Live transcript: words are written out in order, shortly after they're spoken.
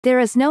There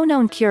is no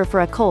known cure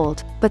for a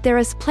cold, but there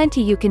is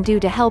plenty you can do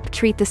to help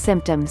treat the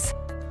symptoms.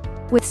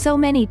 With so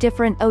many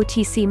different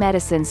OTC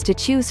medicines to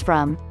choose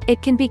from,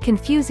 it can be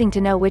confusing to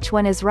know which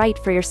one is right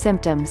for your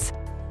symptoms.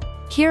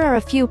 Here are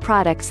a few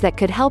products that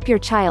could help your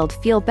child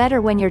feel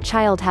better when your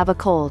child have a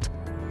cold.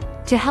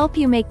 To help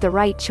you make the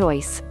right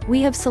choice,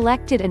 we have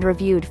selected and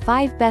reviewed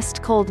 5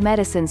 best cold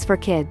medicines for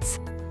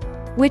kids,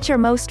 which are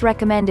most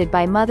recommended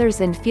by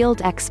mothers and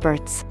field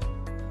experts.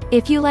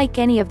 If you like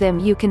any of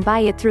them, you can buy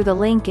it through the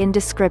link in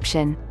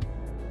description.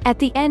 At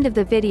the end of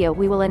the video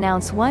we will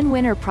announce one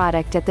winner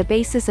product at the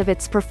basis of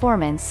its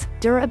performance,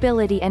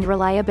 durability and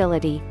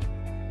reliability.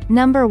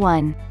 Number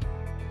 1.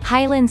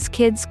 Hyland's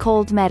Kids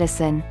Cold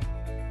Medicine.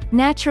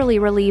 Naturally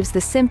relieves the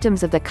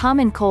symptoms of the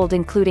common cold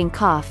including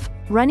cough,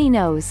 runny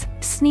nose,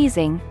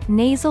 sneezing,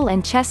 nasal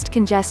and chest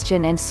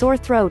congestion and sore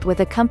throat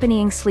with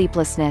accompanying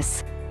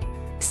sleeplessness.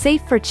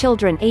 Safe for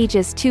children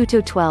ages 2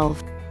 to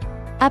 12.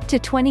 Up to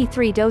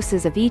 23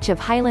 doses of each of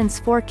Hyland's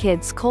 4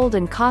 Kids Cold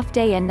and Cough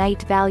Day and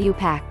Night Value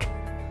Pack.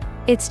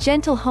 Its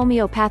gentle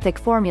homeopathic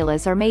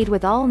formulas are made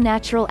with all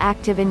natural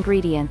active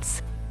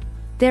ingredients.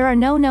 There are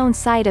no known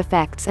side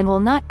effects and will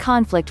not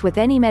conflict with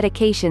any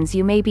medications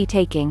you may be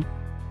taking.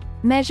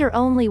 Measure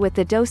only with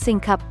the dosing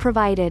cup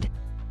provided.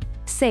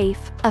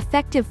 Safe,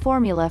 effective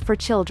formula for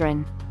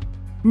children.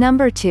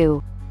 Number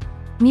 2.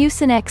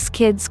 Mucinex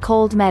Kids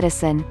Cold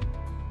Medicine.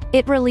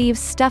 It relieves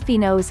stuffy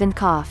nose and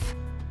cough.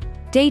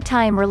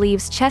 Daytime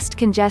relieves chest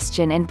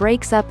congestion and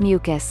breaks up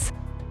mucus.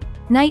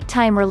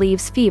 Nighttime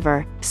relieves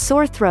fever,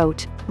 sore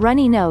throat,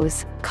 runny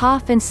nose,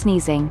 cough and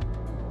sneezing.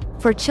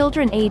 For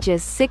children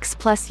ages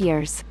 6+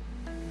 years.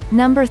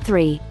 Number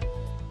 3.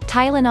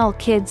 Tylenol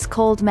Kids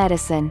Cold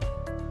Medicine.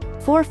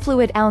 4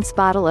 fluid ounce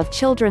bottle of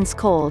children's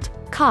cold,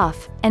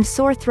 cough, and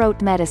sore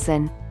throat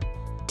medicine.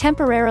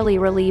 Temporarily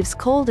relieves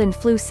cold and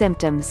flu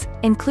symptoms,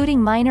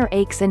 including minor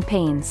aches and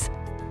pains.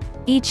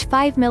 Each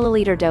 5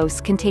 ml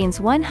dose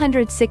contains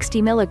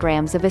 160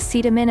 mg of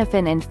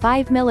acetaminophen and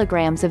 5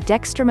 mg of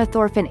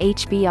dextromethorphan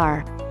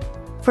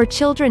HBr. For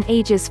children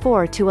ages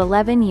 4 to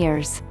 11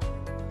 years.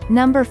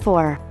 Number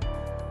 4.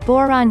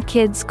 Boiron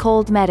Kids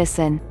Cold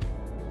Medicine.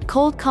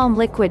 Coldcalm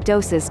liquid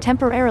doses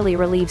temporarily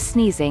relieve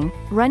sneezing,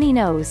 runny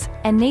nose,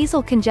 and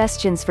nasal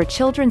congestions for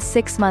children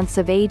 6 months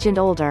of age and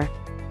older.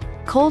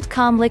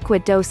 Coldcalm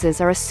liquid doses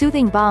are a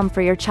soothing balm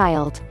for your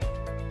child.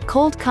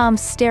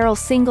 Coldcalm's sterile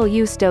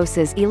single-use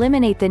doses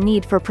eliminate the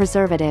need for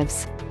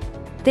preservatives.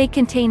 They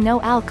contain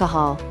no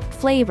alcohol,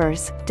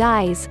 flavors,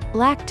 dyes,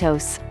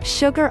 lactose,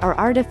 sugar or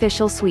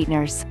artificial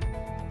sweeteners.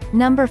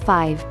 Number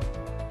 5.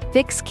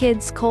 Vicks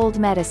Kids Cold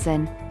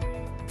Medicine.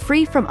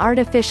 Free from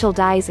artificial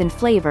dyes and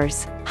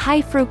flavors,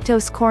 high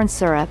fructose corn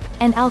syrup,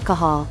 and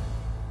alcohol.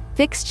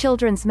 Vicks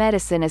Children's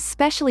Medicine is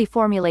specially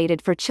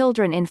formulated for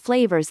children in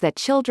flavors that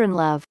children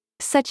love,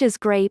 such as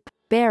grape,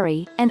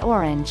 berry, and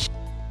orange.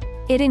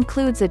 It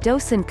includes a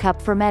dosing cup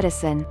for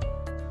medicine.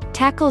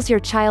 Tackles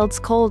your child's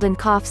cold and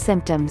cough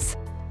symptoms.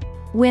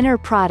 Winner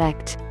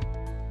product.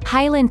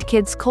 Hyland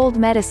Kids Cold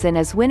Medicine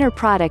is winner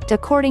product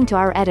according to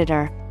our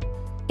editor.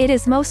 It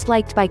is most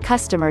liked by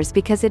customers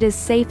because it is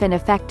safe and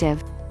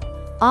effective.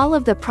 All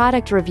of the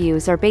product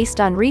reviews are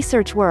based on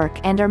research work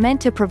and are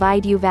meant to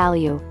provide you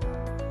value.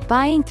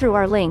 Buying through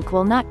our link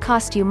will not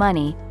cost you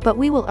money, but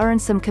we will earn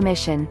some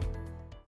commission.